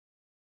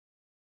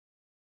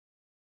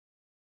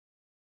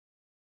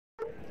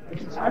Oh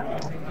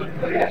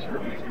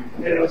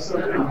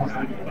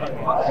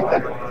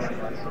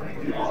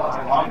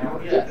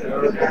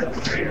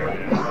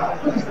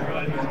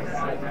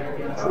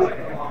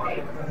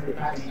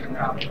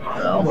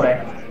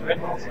boy.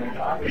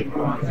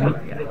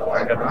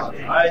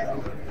 Alright,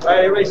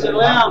 everybody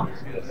settle down.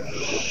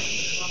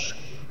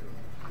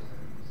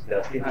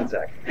 Dusty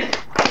Hunsaker.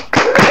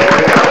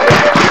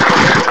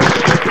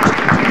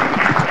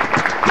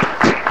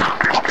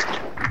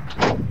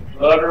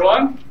 Hello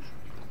everyone,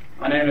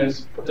 my name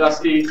is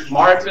Dusty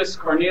Maritus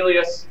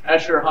Cornelius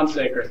Escher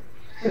Hunsaker.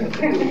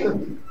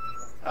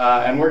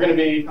 And we're going to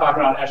be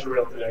talking about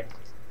Escherreal today.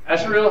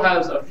 Escherreal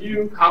has a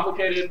few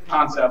complicated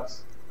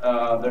concepts.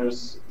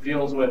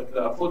 Deals with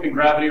flipping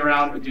gravity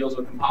around, it deals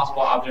with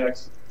impossible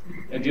objects,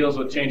 it deals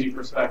with changing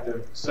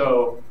perspective.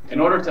 So in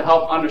order to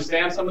help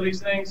understand some of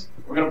these things,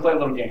 we're going to play a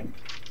little game.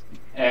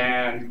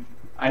 And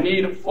I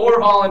need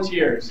 4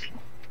 volunteers.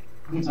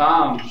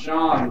 Tom,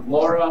 Sean,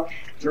 Laura,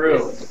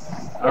 Drew.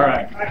 All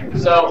right.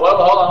 So,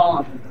 hold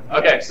on.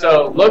 Okay,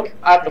 so look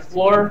at the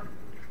floor.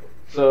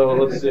 So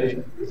let's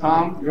see.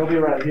 Tom, you'll be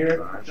right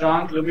here.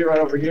 Sean, you'll be right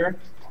over here.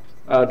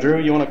 Drew,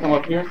 you want to come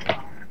up here?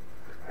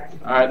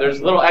 All right, there's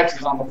little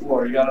X's on the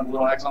floor. You got a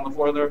little X on the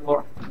floor there,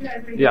 Laura?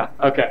 Yeah,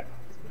 okay.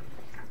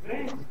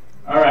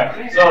 All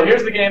right, so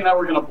here's the game that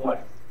we're going to play.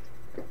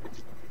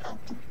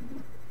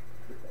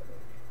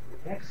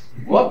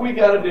 What we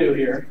got to do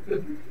here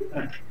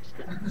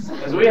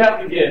is we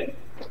have to get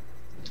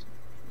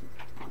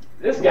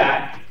this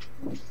guy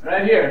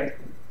right here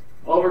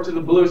over to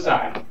the blue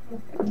side.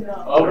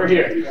 Over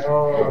here.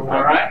 All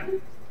right?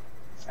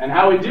 And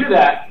how we do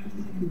that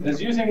is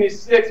using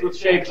these sticks with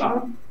shapes on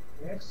them.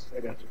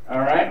 All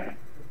right?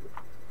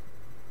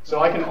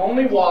 So I can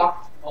only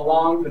walk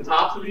along the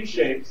tops of these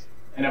shapes,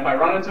 and if I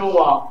run into a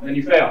wall, then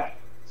you fail.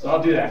 So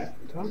I'll do that.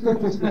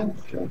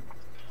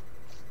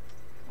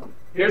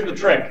 Here's the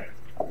trick.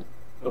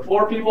 The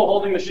 4 people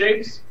holding the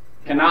shapes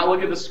cannot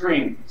look at the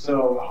screen.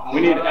 So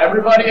we need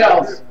everybody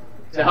else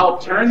to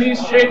help turn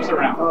these shapes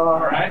around. All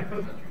right?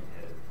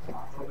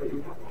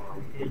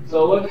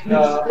 So look.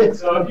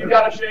 So if you've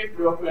got a shape,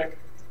 real quick,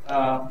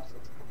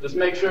 just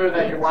make sure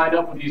that you're lined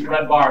up with these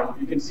red bars.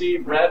 If you can see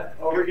red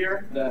over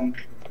here, then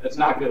it's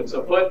not good.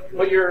 So put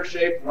your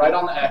shape right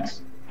on the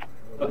X.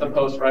 Put the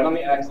post right on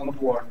the X on the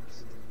floor.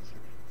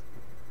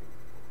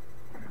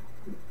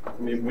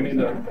 We need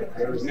to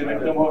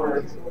come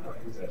over.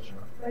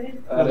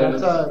 No,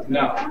 that's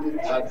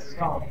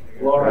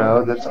Laura.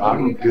 No, that's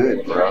I'm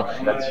good, bro.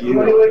 That's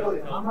you.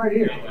 I'm right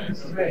here.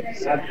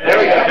 There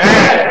we go.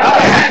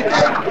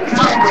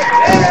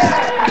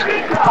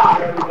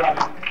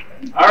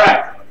 All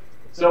right.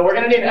 So we're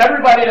going to need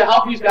everybody to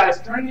help these guys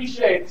turn these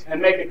shapes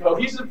and make a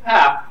cohesive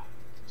path,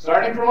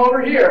 starting from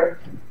over here,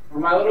 for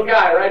my little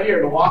guy right here,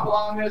 to walk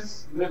along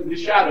the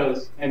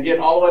shadows and get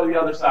all the way to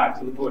the other side,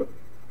 to the blue.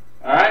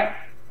 All right?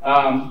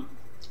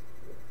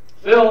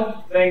 Phil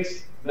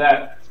thinks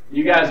that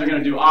you guys are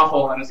going to do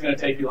awful, and it's going to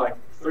take you like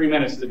 3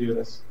 minutes to do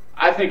this.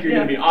 I think you're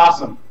going to be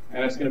awesome,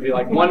 and it's going to be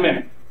like 1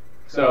 minute.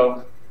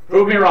 So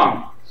prove me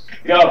wrong.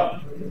 Go.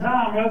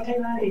 Tom, rotate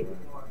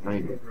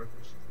 90.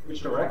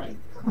 Which direction?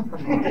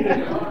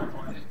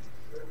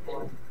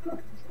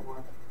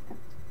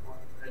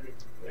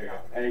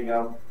 There you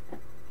go.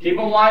 Keep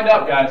them lined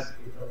up, guys.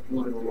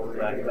 Leave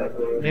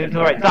it to the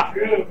right. Stop.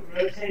 Drew,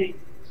 rotate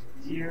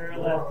to your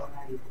left.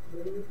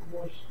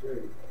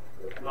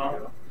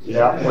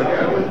 Yeah.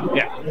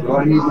 Yeah. Go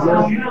ahead.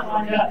 You're not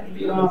lined up.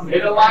 Need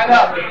to line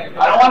up.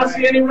 I don't want to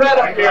see any red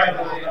up here.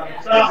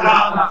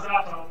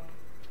 Stop.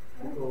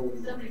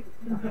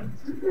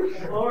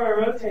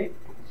 Laura, rotate.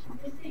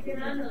 Just take it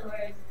on the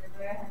Laura,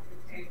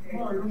 so the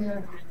Laura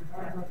has to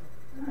turn her.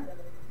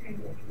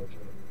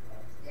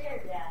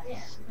 Yeah.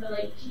 So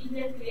like she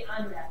has to be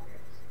under that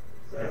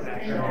first.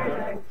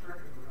 Here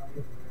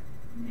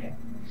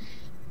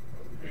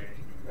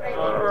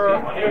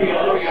we go.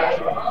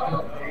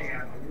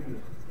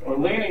 We're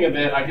leaning a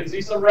bit. I can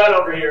see some red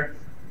over here.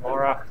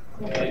 Laura.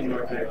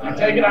 You're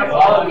taking up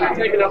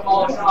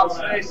all of Tom's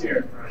space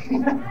here.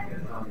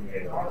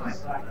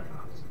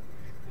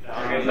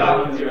 Okay,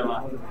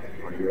 stop.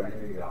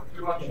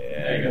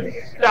 There you go.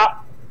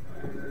 Stop.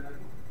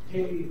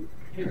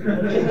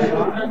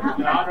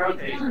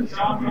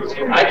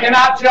 I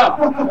cannot jump.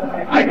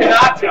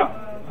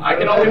 I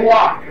can only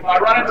walk. If I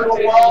run into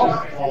a wall,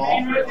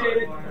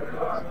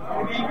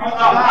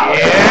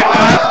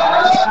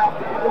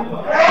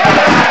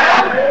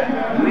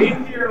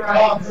 lean to your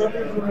right.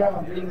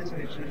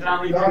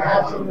 Stop.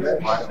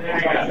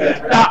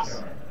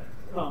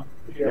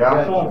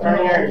 Yeah.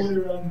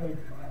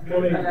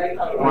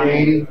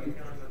 180.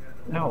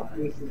 No.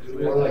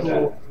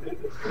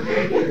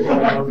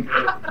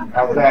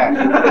 How's that?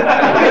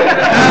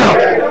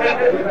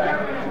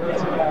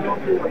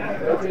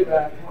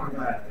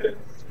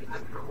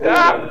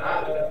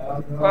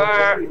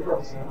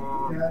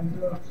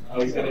 Oh,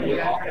 he's gonna get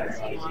off.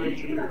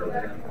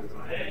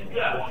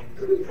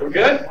 We're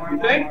good? You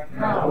think?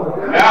 No,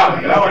 we're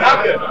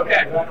not good.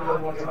 Okay.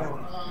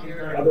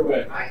 Other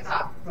way.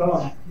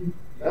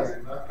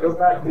 Go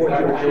back to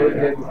what you were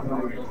doing.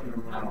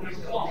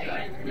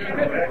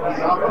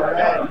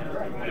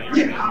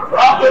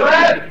 Drop the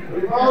red!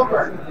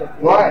 Revolver.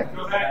 What?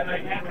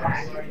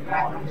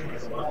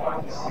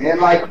 And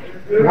like,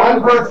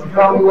 one person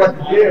told me what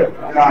to do.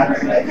 God.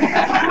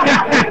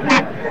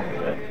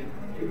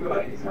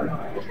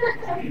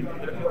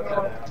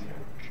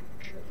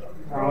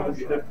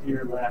 Step to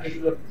your left.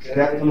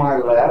 Step to my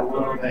left. A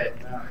little bit.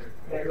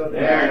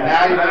 There,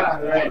 now you're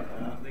on the right.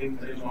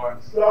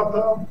 Stop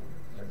them.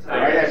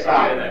 Right there,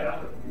 stop.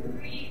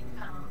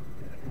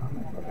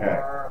 Okay.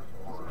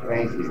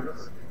 Thank you.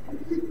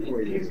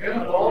 He's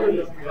definitely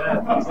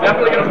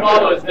going to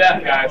follow his death,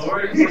 guys.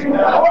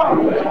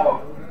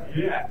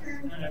 Yeah.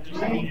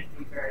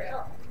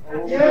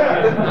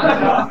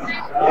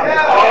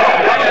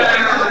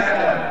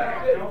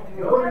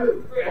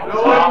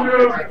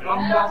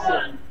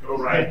 Go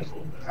right.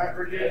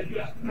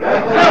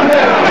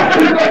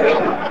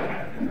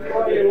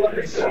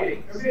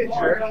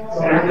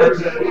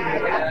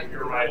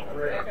 You're right.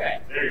 Okay.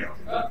 There you go.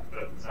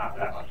 It's not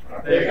that much.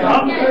 There you go. All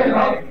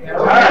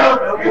right.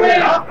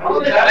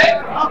 Is that it?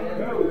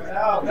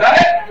 Is that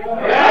it?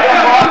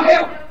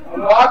 Yeah.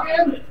 I'm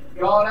walking.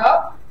 Going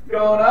up.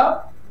 Going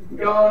up.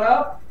 Going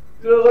up.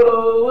 Do a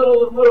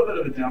little bit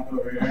of a jump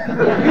over here.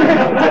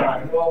 All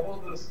right. Well,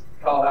 we'll just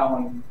call that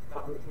one.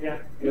 Yeah.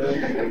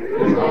 Good.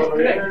 Over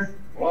here.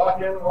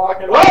 Walking.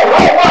 Whoa!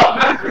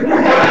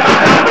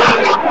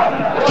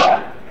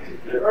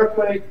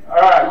 Earthquake. All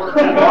right. We're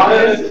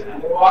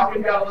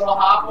walking. Got a little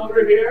hop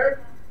over here.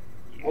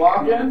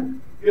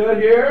 Walking. Good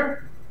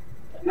here.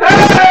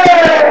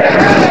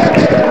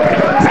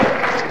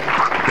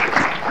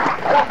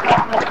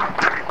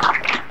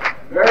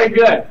 Very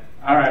good.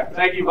 All right.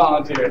 Thank you,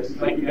 volunteers.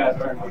 Thank you guys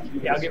very much.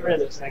 Yeah, I'll get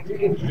rid of this thing.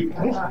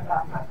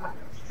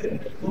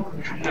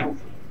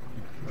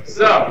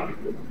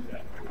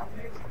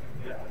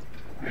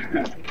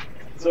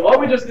 So what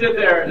we just did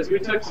there is we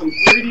took some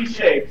 3D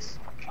shapes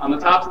on the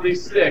tops of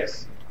these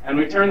sticks and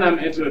we turned them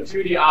into a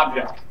 2D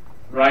object,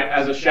 right,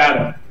 as a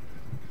shadow.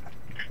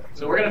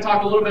 So we're going to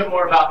talk a little bit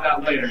more about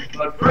that later.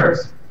 But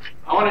first,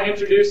 I want to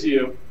introduce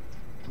you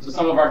to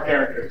some of our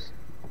characters.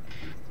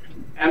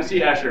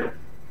 MC Escher.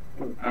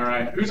 All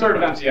right. Who's heard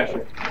of MC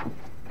Escher?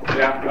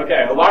 Yeah?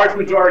 Okay. A large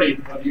majority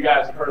of you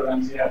guys have heard of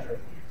MC Escher.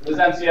 This is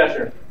MC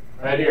Escher,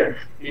 right here.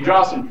 He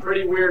draws some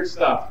pretty weird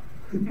stuff.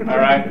 All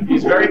right.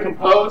 He's very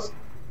composed.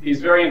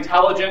 He's very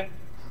intelligent.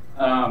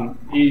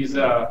 He's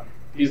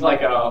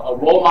like a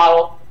role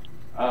model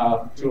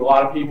to a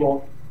lot of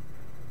people.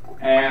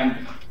 And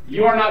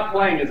you are not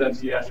playing as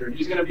MC Escher.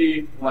 He's going to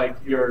be like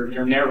your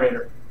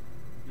narrator.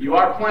 You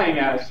are playing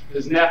as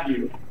his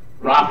nephew,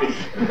 Rafi.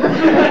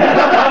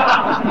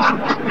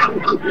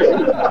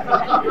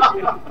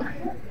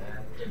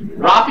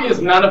 Rafi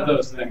is none of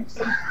those things.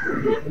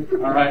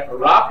 All right.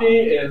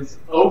 Rafi is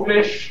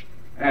oafish,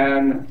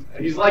 and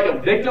he's like a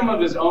victim of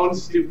his own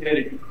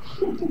stupidity.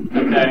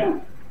 Okay?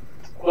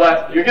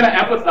 But you're going to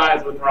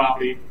empathize with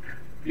Rafi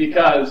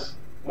because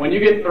when you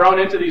get thrown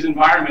into these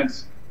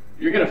environments,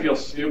 you're going to feel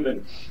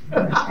stupid.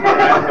 All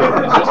right?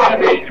 There's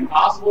going to be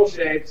impossible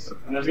shapes,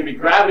 and there's going to be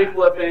gravity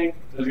flipping,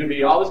 there's going to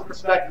be all this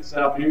perspective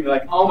stuff, and you're going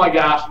to be like, oh my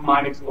gosh,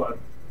 mind explode.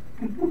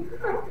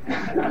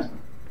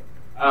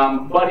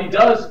 But he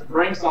does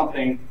bring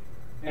something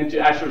into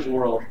Escher's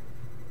world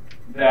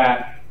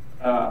that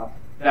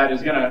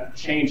is going to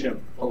change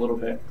him a little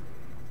bit.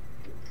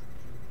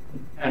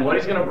 And what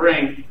he's going to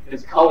bring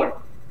is color.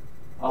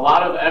 A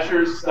lot of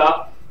Escher's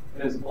stuff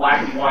is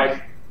black and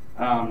white.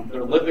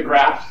 They're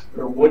lithographs,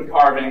 they're wood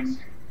carvings,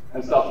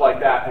 and stuff like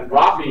that. And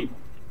Rafi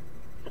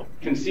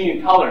can see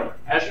in color.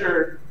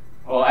 Escher's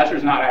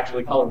not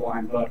actually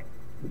colorblind, but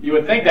you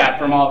would think that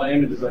from all the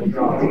images that he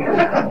draws.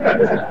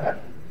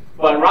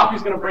 But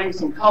Rafi's going to bring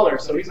some color,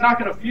 so he's not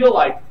going to feel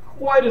like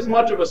quite as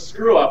much of a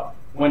screw-up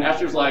when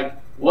Escher's like,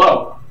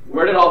 whoa,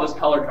 where did all this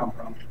color come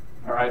from?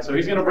 All right, so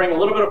he's going to bring a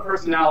little bit of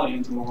personality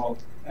into the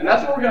world. And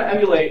that's what we're going to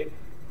emulate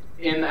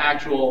in the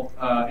actual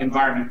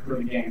environment for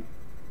the game.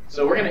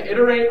 So we're going to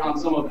iterate on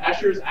some of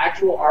Escher's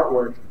actual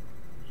artwork.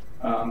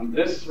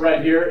 This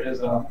right here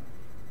is a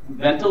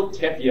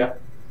Venteltipje,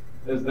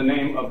 is the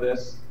name of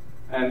this.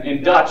 And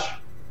in Dutch,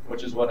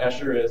 which is what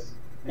Escher is,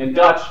 in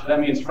Dutch, that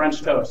means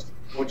French toast,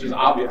 which is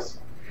obvious.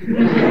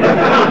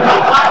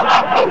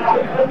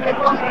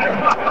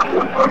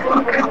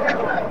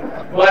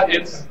 But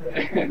it's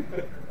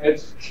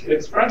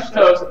French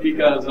toast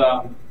because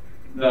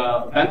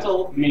the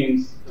ventil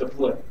means to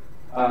flip.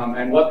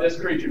 And what this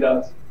creature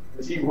does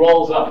is he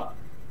rolls up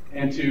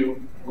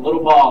into a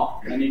little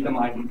ball, and you can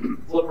like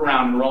flip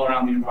around and roll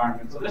around the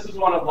environment. So this is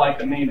one of like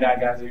the main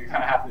bad guys that you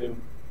kind of have to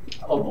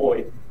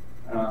avoid,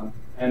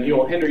 and he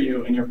will hinder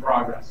you in your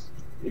progress.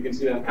 You can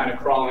see them kind of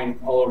crawling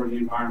all over the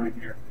environment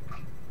here.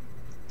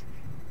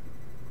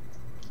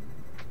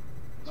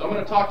 So I'm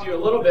going to talk to you a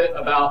little bit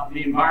about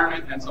the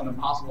environment and some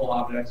impossible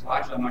objects. Well,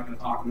 actually, I'm not going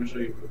to talk. I'm going to show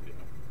you a quick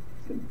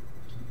video.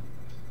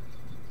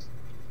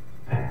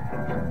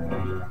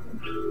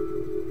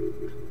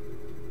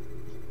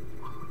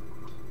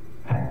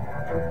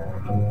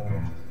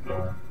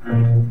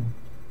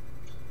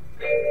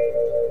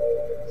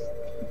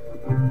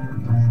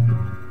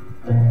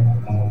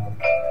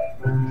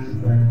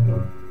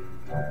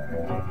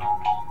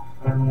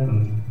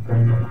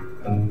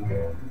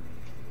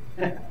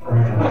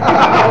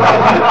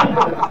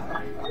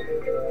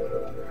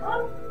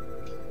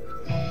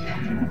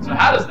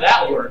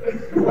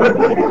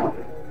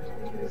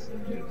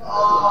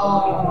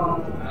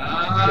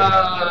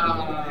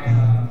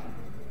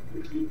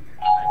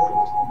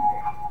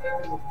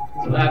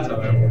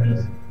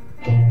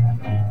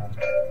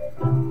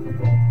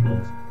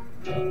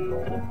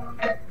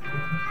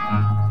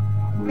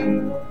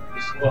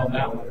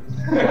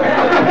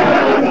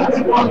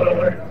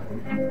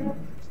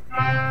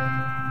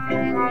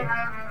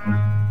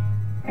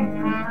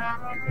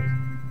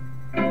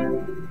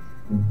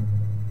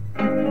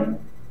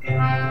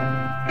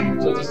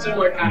 So it's a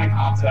similar kind of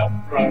concept.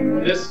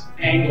 From this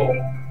angle,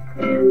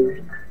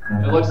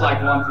 it looks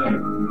like one thing.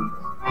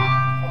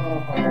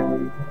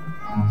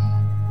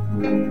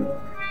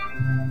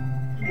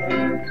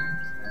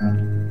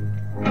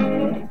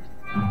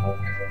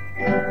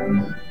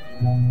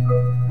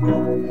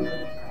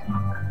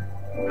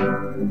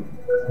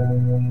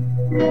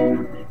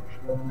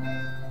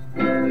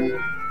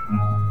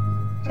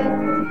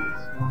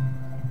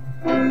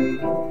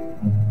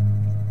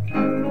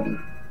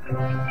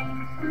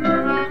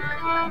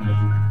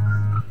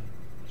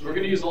 So we're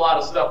going to use a lot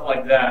of stuff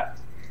like that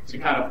to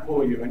kind of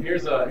fool you. And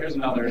here's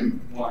another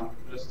one,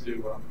 just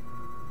to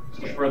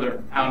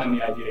further pound in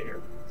the idea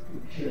here.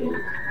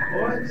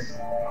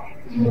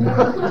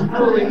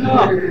 Holy no!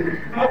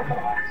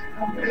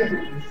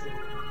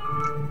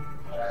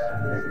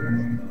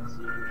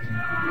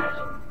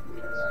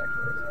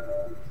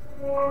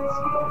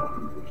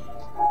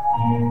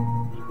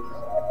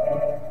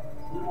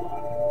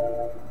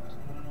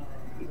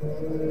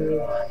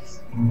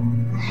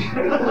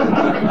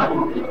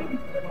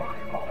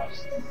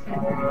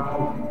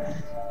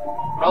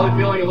 Probably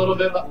feeling a little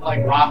bit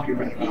like Rocky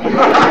right now.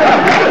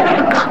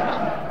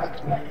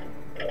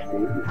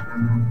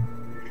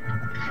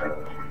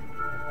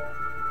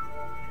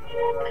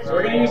 So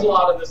we're going to use a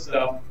lot of this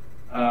stuff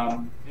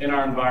in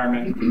our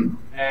environment,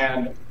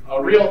 and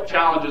a real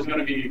challenge is going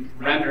to be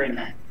rendering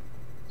them.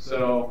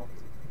 So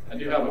I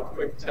do have a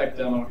quick tech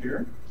demo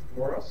here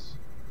for us.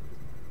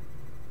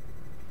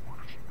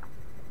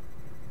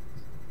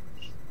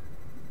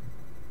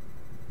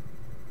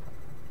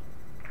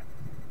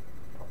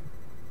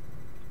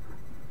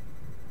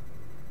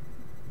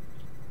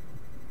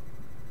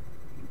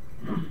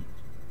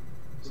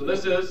 So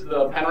this is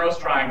the Penrose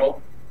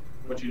triangle,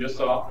 which you just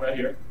saw right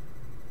here.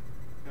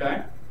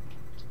 Okay?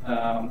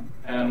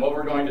 And what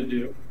we're going to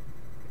do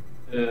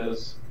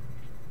is,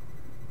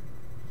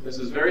 this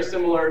is very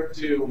similar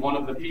to one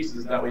of the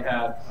pieces that we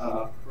had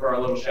for our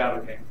little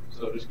shadow game.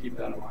 So just keep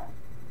that in mind.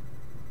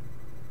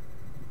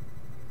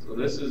 So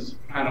this is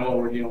kind of what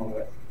we're dealing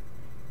with.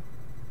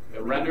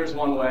 It renders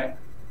one way,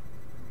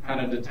 kind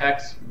of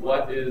detects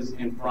what is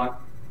in front,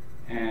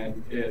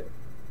 and it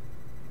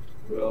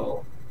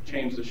will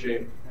change the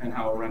shape and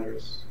how it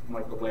renders,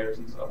 like the layers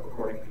and stuff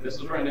accordingly. This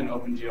is written in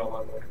OpenGL,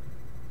 by the way.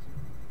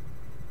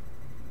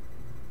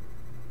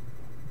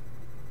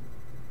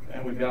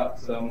 And we've got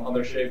some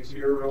other shapes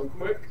here real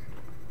quick.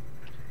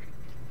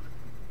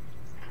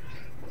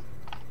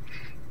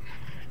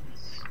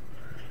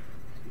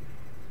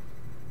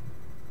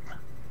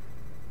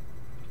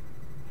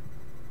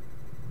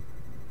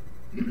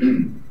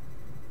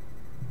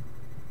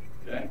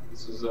 Okay,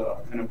 this is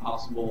an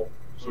impossible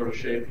sort of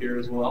shape here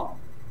as well.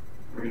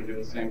 We're going to do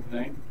the same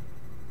thing.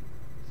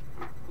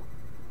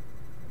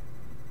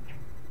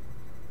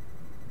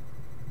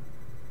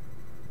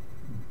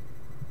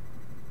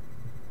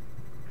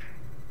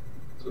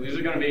 So these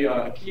are going to be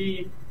a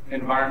key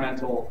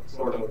environmental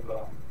sort of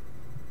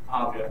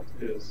object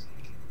is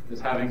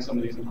having some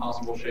of these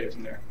impossible shapes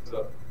in there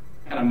to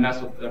kind of mess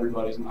with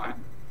everybody's mind.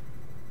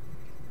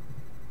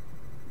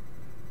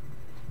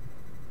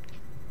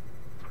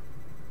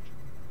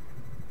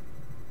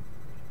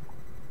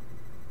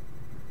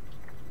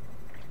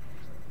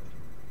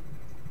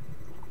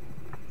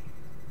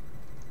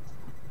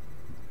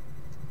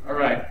 All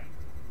right.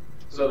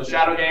 So the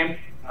shadow game,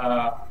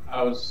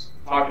 I was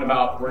talking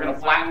about, we're going to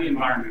flatten the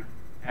environment.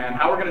 And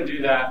how we're going to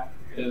do that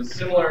is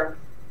similar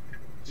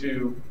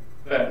to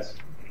Fez.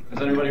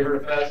 Has anybody heard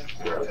of Fez?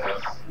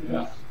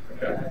 Yeah.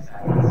 Okay.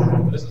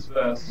 This is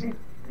Fez.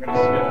 We're going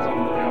to skip some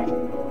of the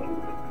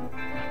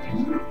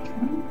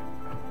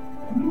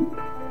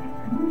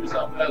Here's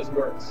how Fez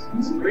works.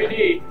 It's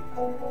 3D,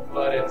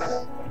 but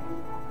it's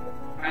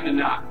kind of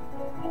not.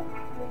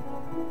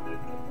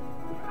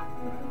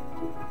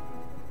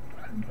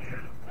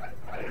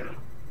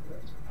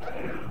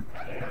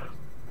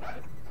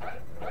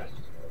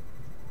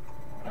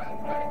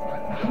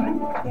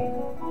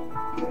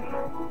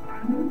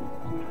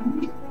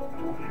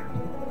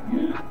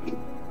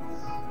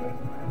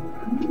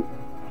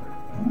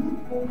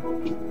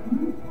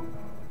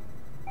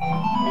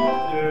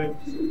 Dude.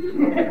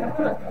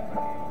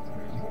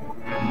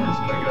 We're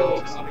just going to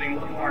go to something a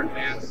little more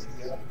advanced.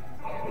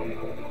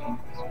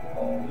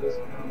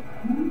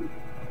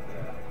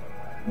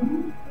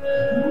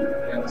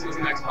 Yeah, this is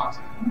an Xbox.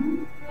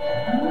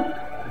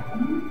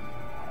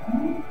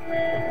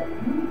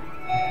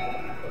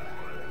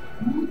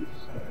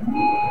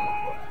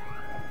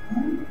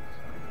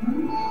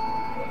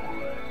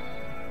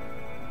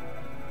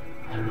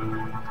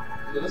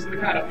 So this is the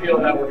kind of feel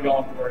that we're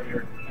going for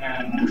here.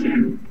 And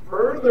to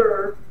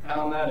further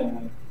pound that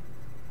in,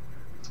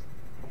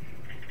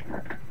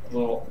 a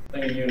little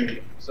thing of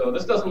Unity. So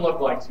this doesn't look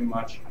like too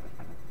much.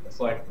 It's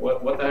like,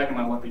 what the heck am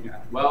I looking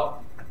at?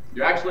 Well,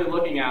 you're actually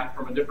looking at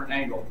from a different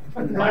angle.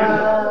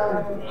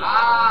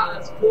 Ah,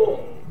 that's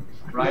cool,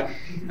 right?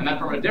 And then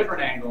from a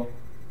different angle,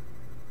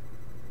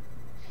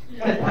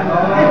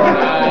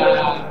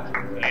 Yeah.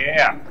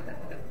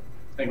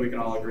 I think we can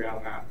all agree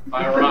on that.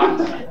 Fire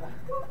rocks.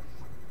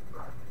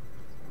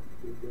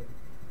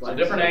 So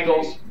different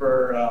angles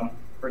for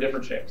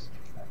different shapes.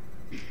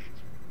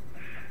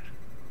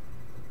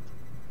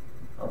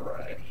 All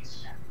right.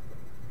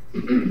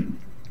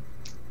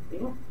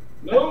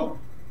 No.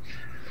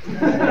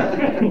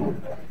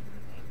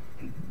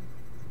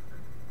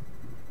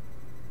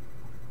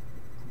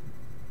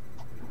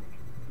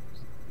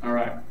 All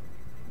right.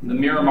 The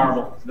mirror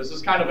marble. This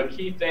is kind of a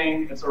key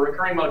thing. It's a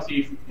recurring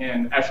motif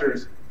in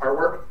Escher's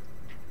artwork.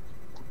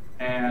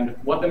 And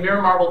what the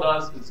mirror marble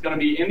does is it's going to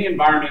be in the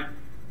environment,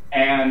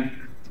 and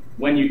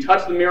when you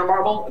touch the mirror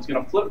marble, it's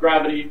going to flip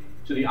gravity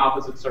to the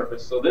opposite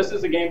surface. So this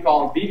is a game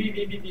called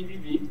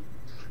VVVVVVV,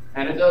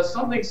 and it does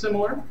something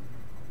similar,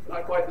 but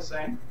not quite the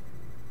same.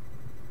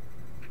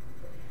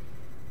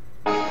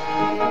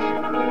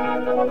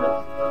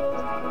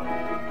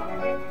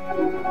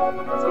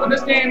 So in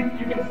this game,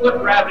 you can flip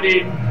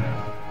gravity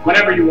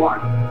whenever you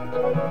want,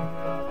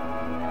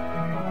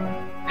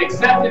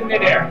 except in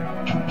midair.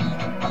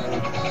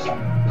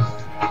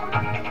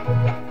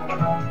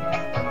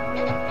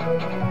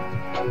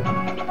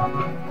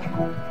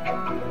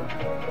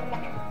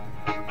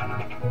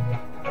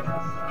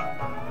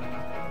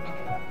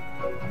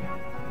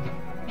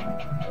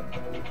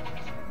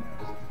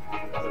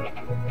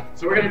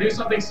 So we're going to do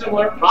something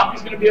similar.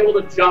 Rafi's going to be able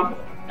to jump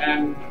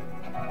and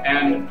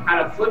kind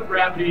of flip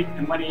gravity,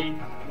 and when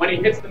he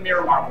hits the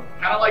mirror marble,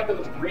 kind of like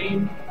those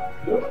green.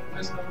 Oop,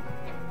 missed them.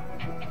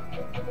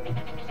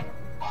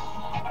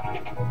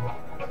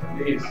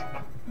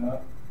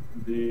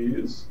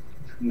 These,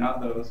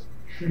 not those.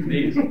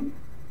 These.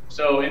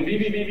 So in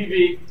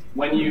VVVVV,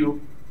 when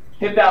you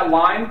hit that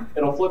line,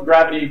 it'll flip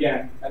gravity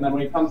again, and then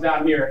when he comes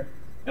down here,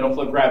 it'll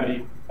flip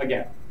gravity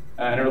again.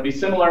 And it'll be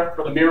similar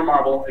for the mirror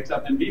marble,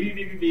 except in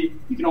VVVVV,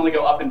 you can only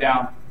go up and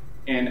down.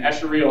 In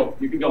Escherreal,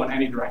 you can go in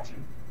any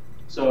direction.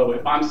 So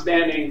if I'm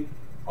standing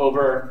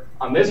over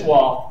on this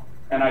wall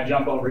and I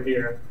jump over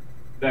here,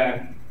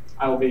 then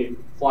I will be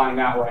flying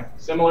that way.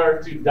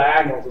 Similar to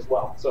diagonals as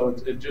well. So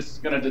it's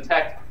just going to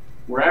detect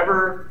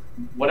whatever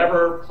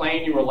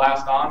plane you were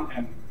last on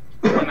and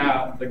turn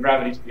the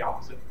gravity to the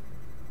opposite.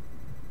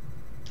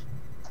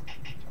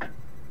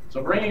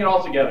 So bringing it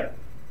all together,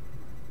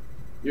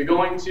 you're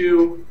going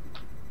to,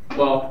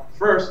 well,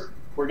 first,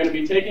 we're going to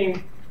be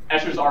taking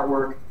Escher's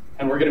artwork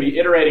and we're going to be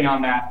iterating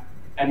on that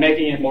and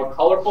making it more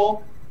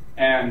colorful.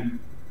 And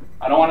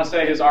I don't want to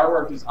say his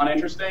artwork is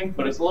uninteresting,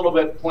 but it's a little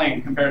bit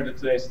plain compared to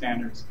today's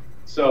standards.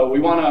 So we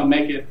want to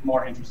make it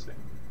more interesting.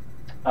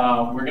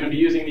 We're going to be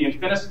using the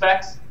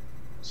Infinispecs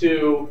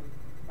to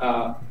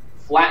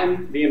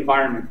flatten the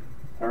environment.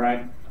 All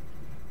right.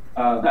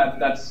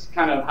 That's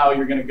kind of how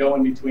you're going to go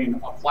in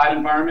between a flat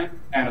environment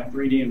and a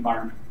 3D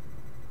environment.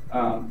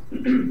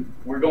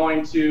 We're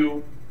going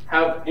to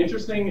have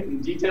interesting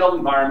and detailed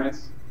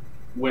environments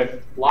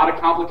with a lot of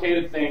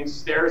complicated things,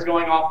 stairs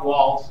going off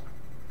walls,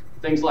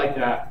 things like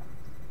that.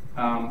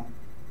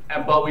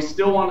 But we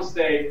still want to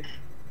stay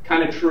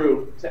kind of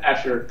true to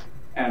Escher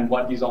and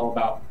what he's all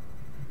about.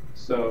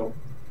 So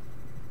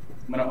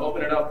I'm going to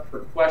open it up for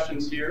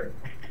questions here.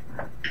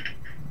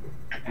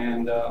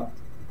 And tell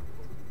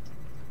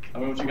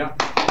me what you got.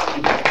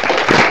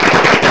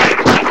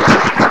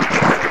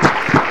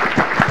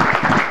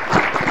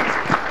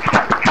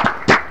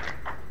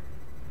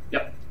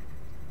 Yep.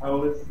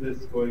 How is this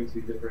going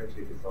to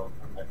differentiate itself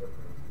from Echochrome?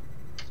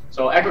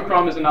 So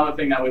Echochrome is another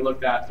thing that we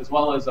looked at, as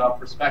well as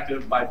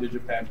Perspective by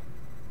DigiPen.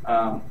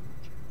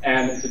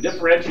 And to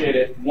differentiate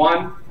it,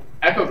 one,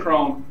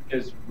 Echochrome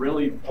is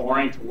really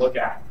boring to look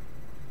at,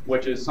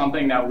 which is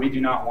something that we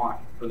do not want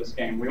for this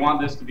game. We want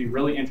this to be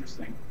really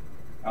interesting.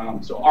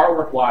 So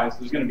artwork-wise,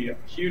 there's going to be a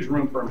huge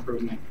room for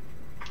improvement.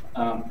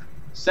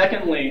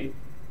 Secondly,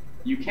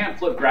 you can't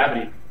flip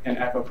gravity in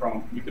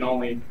Echochrome. You can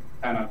only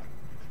kind of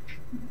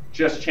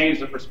just change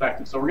the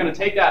perspective. So we're going to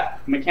take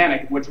that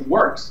mechanic, which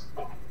works,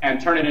 and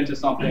turn it into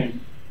something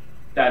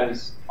that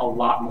is a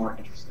lot more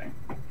interesting.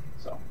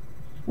 So,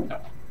 yeah.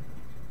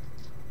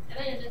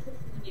 I mean, this is in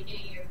the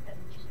beginning of your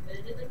presentation, but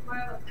is it like more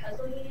of a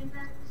puzzle game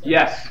then? So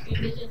Yes. You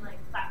envision like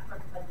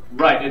platform puzzling.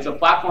 Right, it's a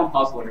platform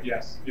puzzler,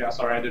 yes. Yeah,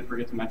 sorry, I did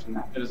forget to mention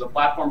that. It is a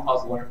platform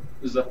puzzler.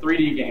 This is a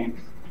 3D game.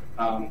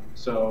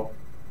 So,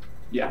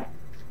 yeah.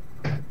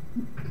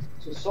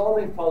 So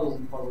solving puzzles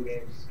in puzzle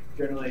games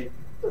generally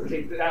doesn't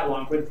take that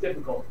long, but it's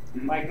difficult.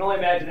 I can only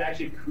imagine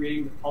actually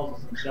creating the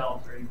puzzles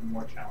themselves are even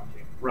more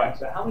challenging. Right.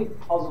 So how many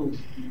puzzles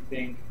do you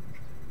think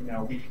we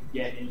could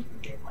get into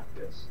a game like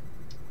this?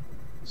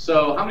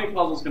 So how many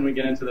puzzles can we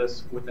get into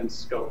this within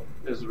scope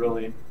is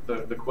really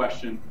the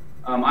question.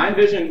 I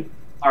envision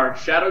our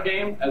shadow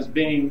game as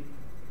being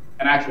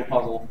an actual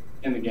puzzle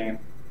in the game.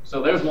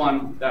 So there's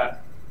one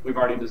that we've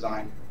already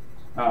designed.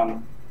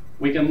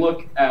 We can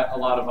look at a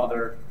lot of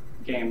other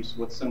games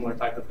with similar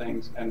type of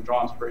things and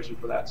draw inspiration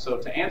for that. So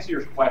to answer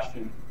your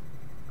question,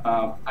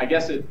 I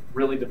guess it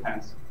really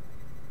depends.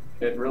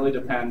 It really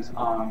depends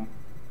on,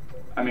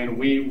 I mean,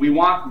 we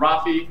want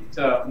Rafi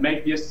to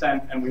make the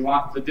ascent and we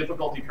want the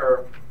difficulty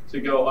curve to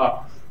go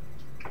up.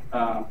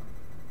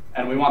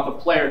 And we want the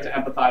player to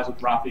empathize with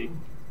Rafi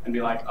and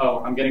be like,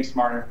 oh, I'm getting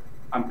smarter.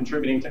 I'm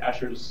contributing to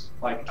Escher's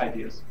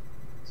ideas.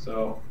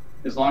 So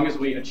as long as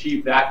we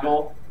achieve that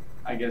goal,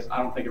 I guess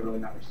I don't think it really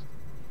matters.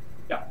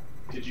 Yeah.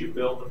 Did you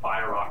build the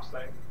Fire Rocks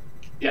thing?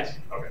 Yes.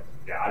 Okay.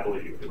 Yeah, I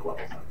believe you. Do the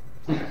level time.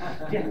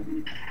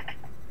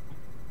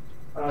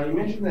 You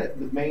mentioned that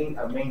the main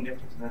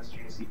difference in this is you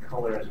can see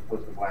color as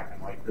opposed to black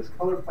and white. Does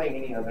color play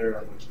any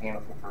other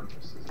mechanical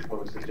purpose as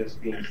opposed to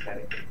just being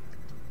aesthetic?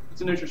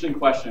 It's an interesting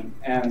question,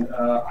 and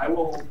I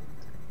will.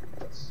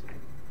 Let's see.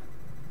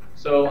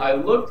 So I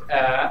looked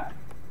at.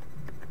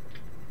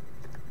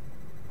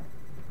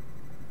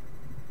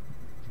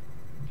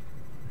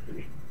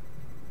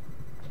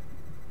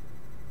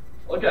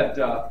 Look at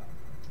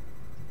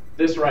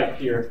this right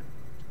here,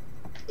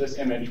 this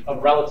image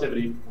of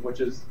relativity,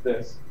 which is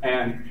this,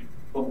 and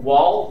the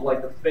walls,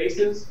 like the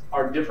faces,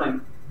 are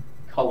different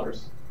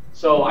colors.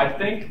 So I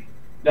think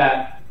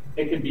that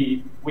it could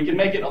be, we can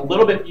make it a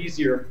little bit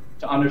easier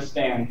to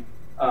understand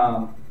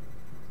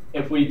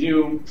if we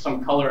do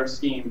some color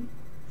scheme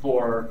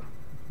for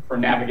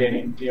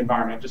navigating the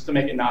environment, just to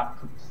make it not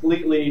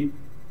completely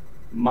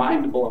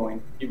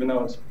mind-blowing, even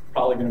though it's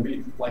probably going to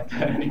be like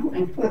that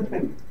anyway.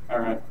 All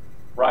right,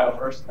 Ryo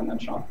first, and then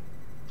Sean.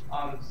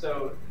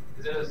 So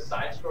is it a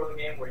side-scrolling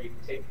game where you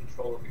can take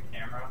control of the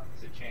camera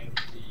to change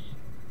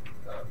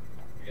the,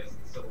 I guess,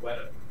 the silhouette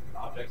of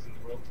objects in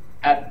the world?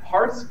 At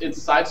parts,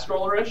 it's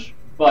side-scroller-ish,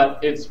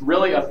 but it's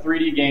really a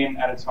 3D game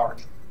at its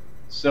heart.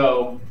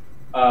 So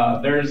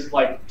there's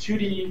like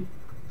 2D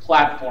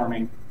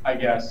platforming, I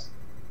guess,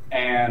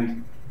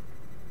 and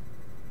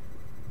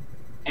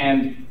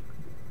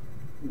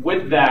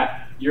with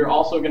that, you're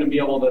also going to be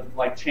able to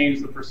like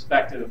change the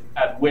perspective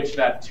at which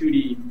that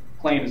 2D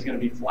plane is going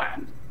to be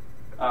flattened.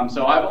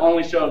 So I've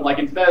only showed, like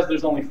in Fez,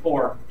 there's only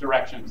 4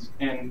 directions.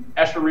 In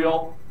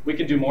Escherreal, we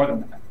could do more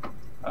than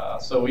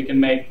that. So we can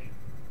make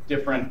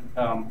different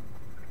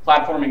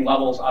platforming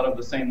levels out of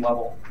the same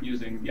level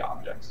using the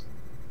objects.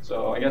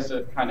 So I guess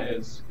it kind of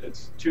is.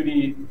 It's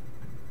 2D,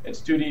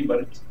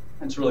 but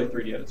it's really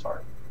 3D at its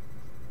heart.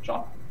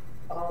 Sean?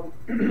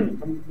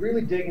 I'm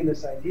really digging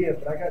this idea,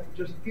 but I got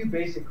just a few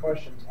basic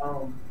questions.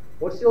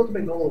 What's the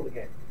ultimate goal of the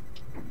game?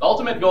 The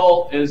ultimate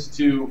goal is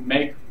to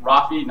make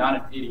Rafi not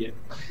an idiot.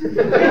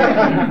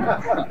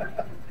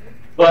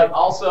 But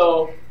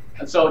also,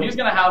 so he's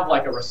going to have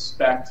like a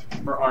respect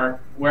for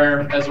art,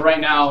 whereas right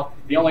now,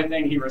 the only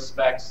thing he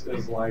respects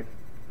is like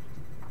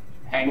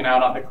hanging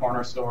out at the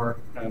corner store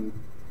and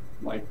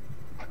like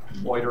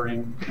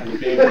loitering and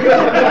being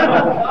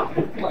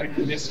like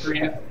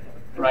miscreant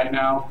right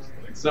now.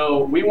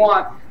 So we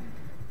want,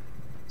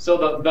 so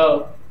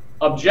the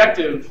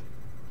objective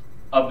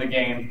of the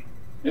game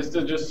is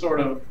to just sort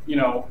of,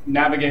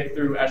 navigate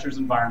through Escher's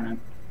environment.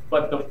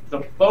 But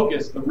the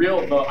focus,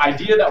 the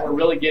idea that we're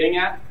really getting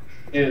at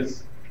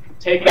is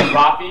taking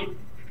Rafi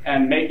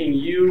and making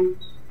you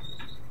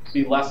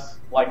be less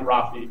like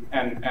Rafi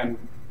and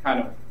kind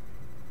of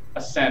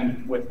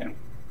ascend with him.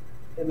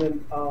 And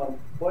then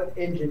what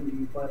engine do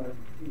you plan on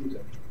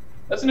using?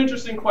 That's an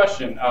interesting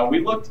question. We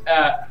looked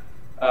at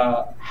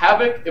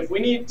Havoc. If we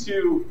need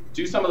to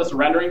do some of this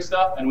rendering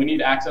stuff and we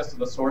need access to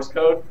the source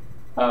code,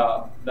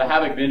 the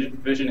Havoc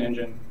Vision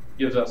engine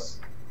gives us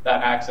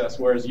that access,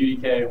 whereas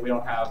UDK, we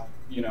don't have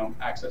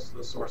access to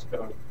the source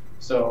code.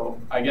 So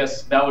I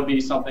guess that would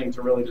be something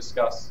to really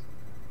discuss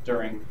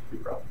during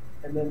pre-pro.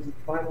 And then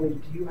finally,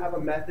 do you have a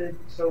method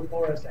so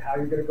far as to how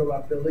you're going to go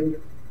about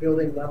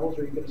building levels?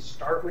 Are you going to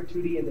start with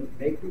 2D and then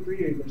make them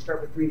 3D? Or are you going to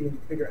start with 3D and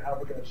figure out how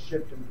we're going to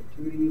shift them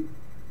to 2D?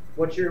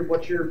 What's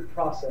your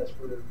process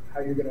for how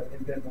you're going to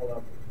invent more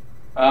levels?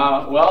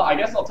 Well, I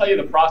guess I'll tell you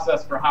the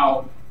process for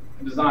how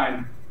to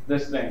design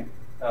this thing,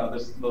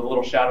 the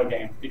little shadow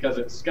game, because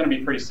it's going to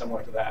be pretty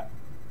similar to that.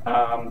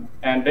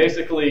 And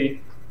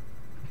basically,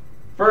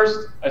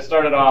 first I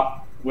started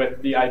off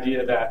with the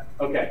idea that,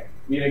 okay,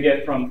 we need to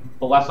get from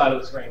the left side of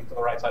the screen to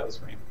the right side of the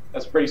screen.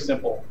 That's pretty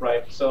simple,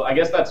 right? So I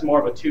guess that's more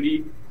of a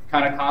 2D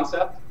kind of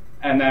concept.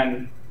 And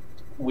then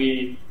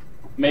we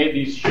made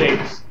these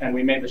shapes, and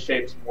we made the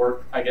shapes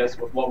work, I guess,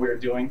 with what we were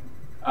doing.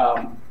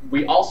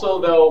 We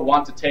also, though,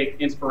 want to take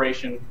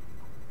inspiration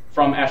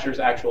from Escher's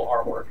actual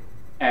artwork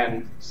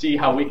and see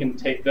how we can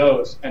take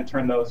those and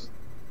turn those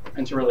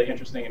into really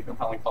interesting and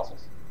compelling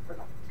puzzles.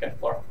 Okay,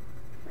 Laura.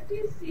 What do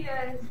you see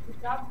as the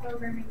top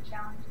programming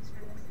challenges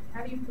for this, and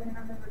how do you plan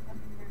on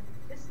overcoming them?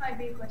 This might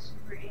be a question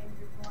for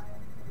Andrew Moore.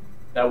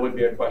 That would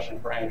be a question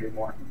for Andrew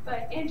Moore.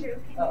 But Andrew,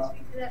 can you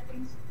speak to that,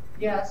 please?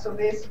 Yeah, so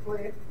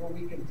basically what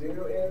we can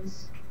do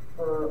is,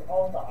 for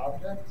all the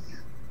objects,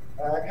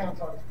 I kind of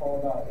talked to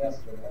Paul about it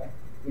yesterday,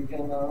 we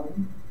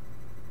can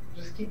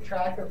just keep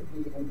track of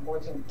the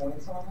important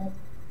points on it,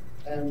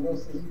 and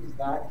mostly use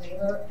that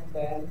data, and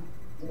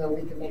then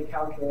we can make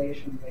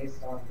calculations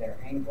based on their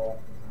angle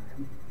at the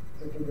time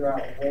to figure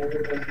out where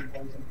those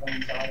important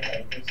points are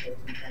that those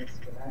certain points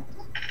connect.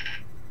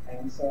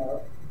 And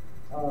so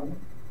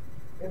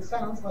it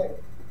sounds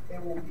like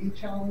it will be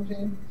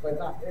challenging, but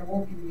it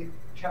won't be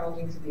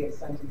challenging to the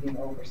extent of being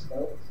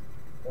overscoped.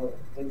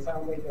 It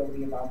sounds like it'll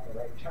be about the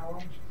right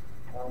challenge,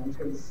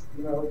 because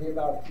it'll be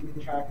about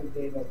keeping track of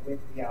data with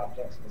the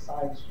objects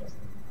besides just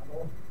the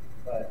model,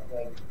 but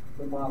like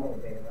the model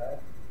data,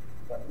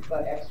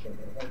 but extra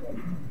data.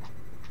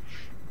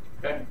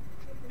 Okay.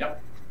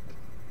 Yep.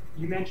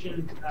 You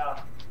mentioned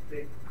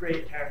the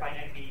great terrifying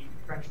enemy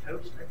French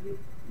toast, I believe.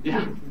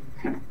 Yeah.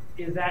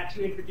 Is that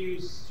to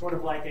introduce sort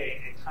of like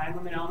a time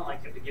limit element,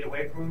 like you have to get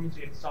away from him so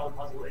you have to solve the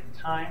puzzle in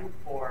time,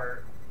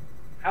 or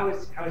how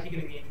is he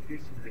going to be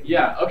introduced into the game?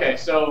 Yeah. Okay.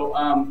 So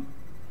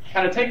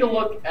kind of take a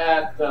look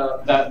at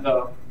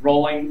the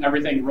rolling,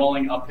 everything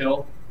rolling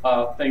uphill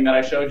thing that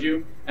I showed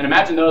you, and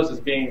imagine those as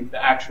being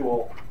the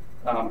actual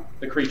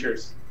the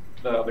creatures,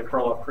 the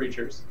curl up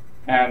creatures.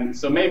 And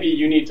so maybe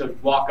you need to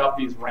walk up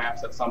these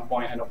ramps at some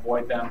point and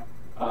avoid them.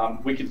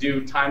 We could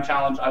do time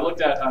challenge. I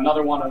looked at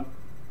another one of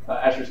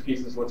Escher's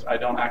pieces, which I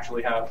don't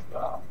actually have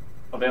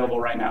available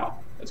right now.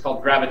 It's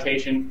called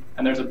Gravitation,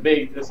 and there's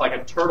it's like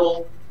a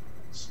turtle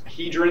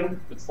hedron.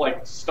 It's like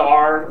a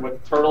star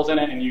with turtles in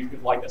it, and you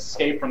could like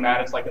escape from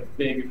that. It's like a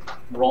big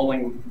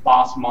rolling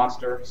boss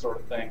monster sort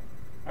of thing.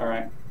 All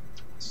right.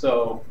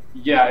 So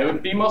yeah, it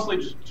would be mostly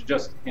to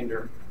just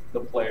hinder the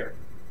player.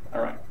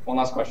 All right. One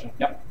last question.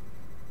 Yep.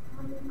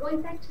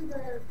 Going back to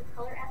the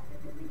color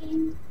aspect of the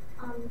game,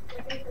 I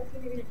think that's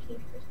you're going to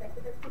change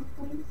perspective at some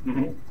points.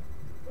 Mm-hmm.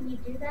 When you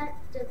do that,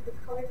 does the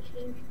color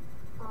change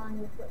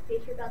on what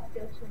phase you're about to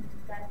go to, and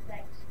does that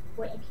affect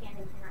what you can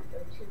and cannot go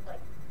to?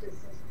 Like, does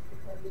this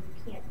because you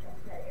can't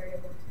jump to that area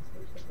once you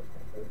switch the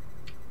perspective?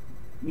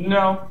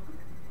 No.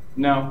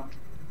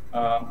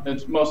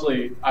 It's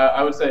mostly,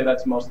 I would say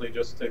that's mostly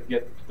just to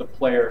get the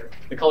player,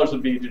 the colors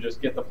would be to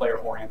just get the player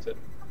oriented,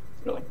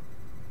 really.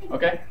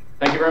 Okay?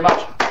 Thank you very much.